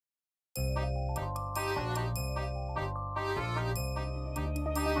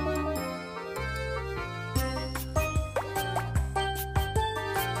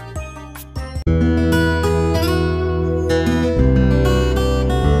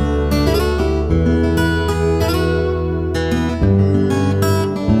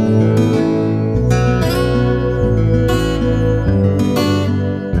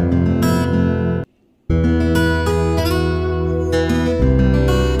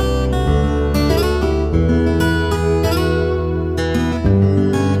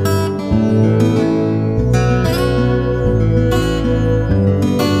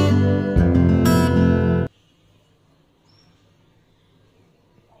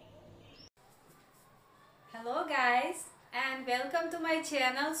Hello guys and welcome to my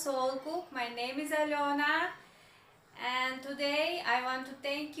channel Soul Cook. My name is Alona and today I want to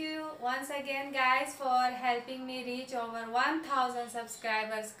thank you once again guys for helping me reach over 1000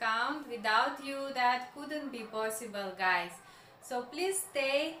 subscribers count. Without you that couldn't be possible guys. So please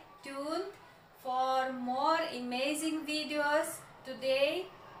stay tuned for more amazing videos. Today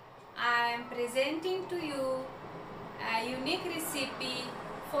I am presenting to you a unique recipe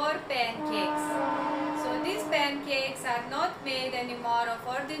for pancakes. So these pancakes are not made anymore of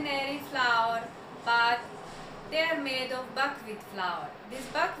ordinary flour, but they are made of buckwheat flour. This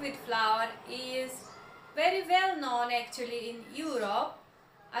buckwheat flour is very well known actually in Europe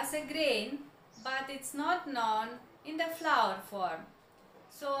as a grain, but it's not known in the flour form.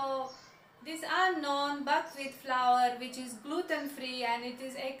 So this unknown buckwheat flour, which is gluten-free and it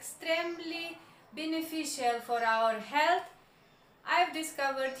is extremely beneficial for our health, I've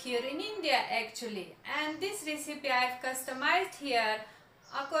discovered here in India actually, and this recipe I've customized here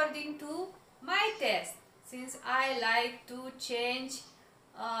according to my taste, since I like to change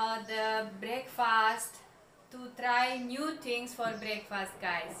the breakfast, to try new things for breakfast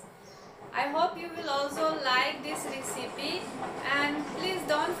guys. I hope you will also like this recipe, and please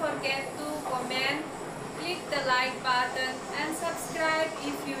don't forget to comment, click the like button and subscribe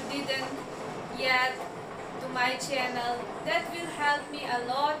if you didn't yet to my channel. That will help me a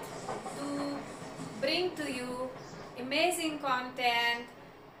lot to bring to you amazing content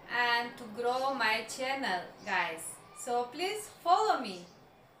and to grow my channel guys. So please follow me.